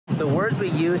The words we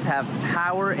use have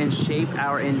power and shape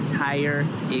our entire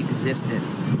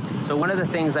existence. So one of the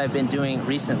things I've been doing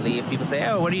recently, if people say,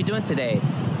 oh, what are you doing today?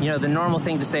 You know, the normal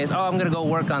thing to say is, oh, I'm gonna go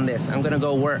work on this. I'm gonna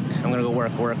go work. I'm gonna go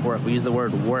work. We use the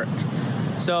word work.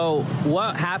 So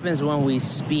what happens when we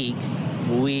speak,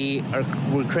 we're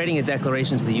creating a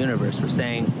declaration to the universe. We're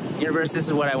saying, universe, this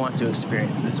is what I want to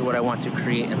experience. This is what I want to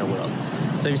create in the world.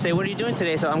 So if you say, what are you doing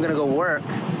today? So I'm gonna go work.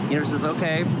 The universe says,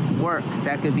 okay, work.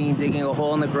 That could mean digging a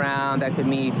hole in the ground. That could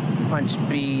mean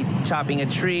be chopping a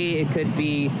tree. It could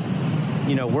be,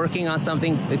 you know, working on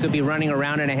something. It could be running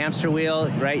around in a hamster wheel,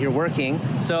 right? You're working.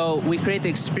 So we create the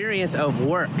experience of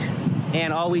work.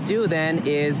 And all we do then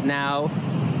is now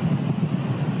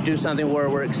do something where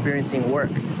we're experiencing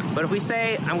work. But if we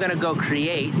say, I'm gonna go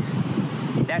create,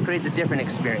 that creates a different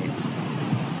experience.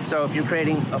 So if you're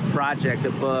creating a project, a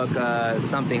book,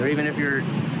 something, or even if you're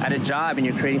at a job and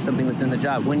you're creating something within the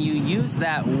job, when you use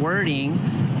that wording,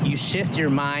 you shift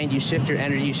your mind, you shift your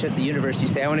energy, you shift the universe. You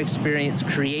say, I want to experience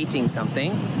creating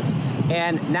something.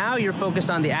 And now you're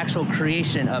focused on the actual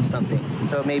creation of something.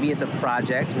 So maybe it's a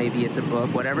project, maybe it's a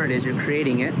book, whatever it is, you're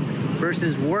creating it.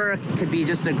 Versus work could be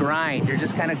just a grind. You're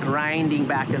just kind of grinding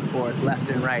back and forth,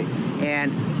 left and right.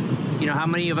 And you know, how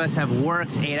many of us have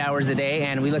worked 8 hours a day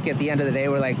and we look at the end of the day,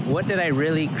 we're like, what did I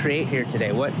really create here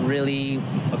today? What really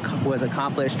was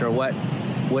accomplished, or what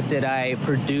did I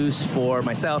produce for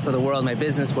myself, or the world, my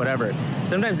business, whatever?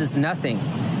 Sometimes it's nothing.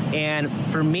 And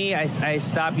for me, I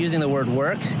stopped using the word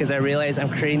work because I realized I'm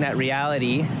creating that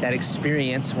reality, that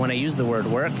experience when I use the word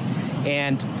work.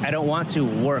 And I don't want to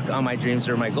work on my dreams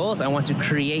or my goals. I want to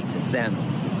create them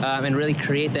and really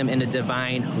create them in a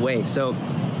divine way. So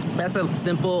that's a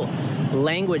simple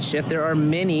language shift. There are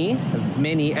many,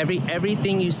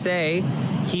 everything you say,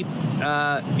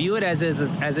 view it as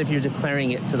if you're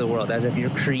declaring it to the world, as if you're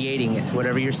creating it.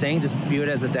 Whatever you're saying, just view it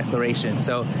as a declaration.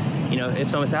 So, you know, if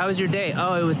someone says, how was your day?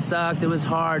 Oh, it sucked, it was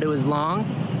hard, it was long.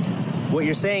 What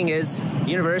you're saying is,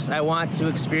 universe, I want to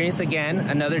experience again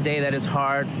another day that is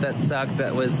hard, that sucked,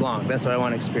 that was long. That's what I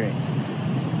want to experience.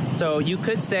 So you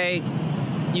could say,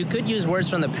 you could use words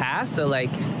from the past. So like,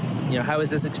 you know, how was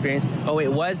this experience? Oh,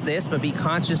 it was this, but be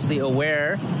consciously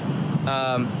aware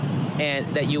and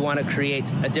that you want to create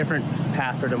a different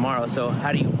path for tomorrow. So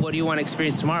what do you want to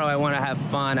experience tomorrow? I want to have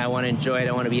fun. I want to enjoy it.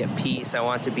 I want to be at peace. I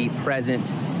want to be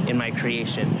present in my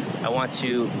creation. I want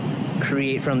to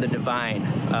create from the divine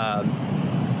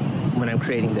when I'm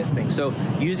creating this thing. So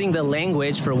using the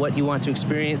language for what you want to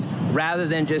experience rather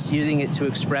than just using it to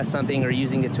express something or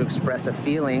using it to express a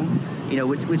feeling, you know,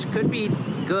 which could be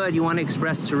good. You want to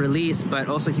express to release, but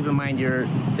also keep in mind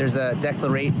there's a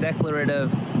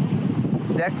declarative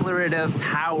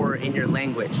power in your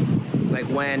language. Like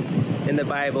when in the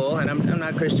Bible, and I'm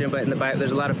not Christian, but in the Bible,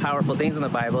 there's a lot of powerful things in the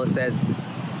Bible. It says,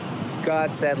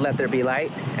 God said, let there be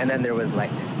light, and then there was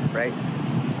light, right?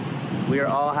 We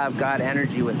all have God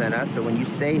energy within us, so when you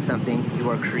say something, you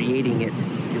are creating it.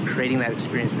 You're creating that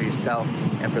experience for yourself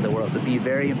and for the world. So be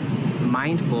very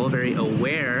mindful, very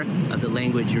aware of the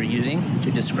language you're using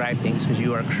to describe things, because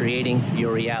you are creating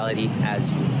your reality as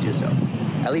you do so.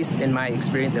 At least in my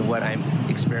experience and what I'm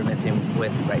experimenting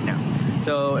with right now.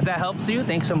 So if that helps you,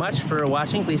 thanks so much for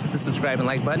watching. Please hit the subscribe and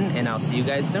like button, and I'll see you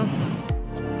guys soon.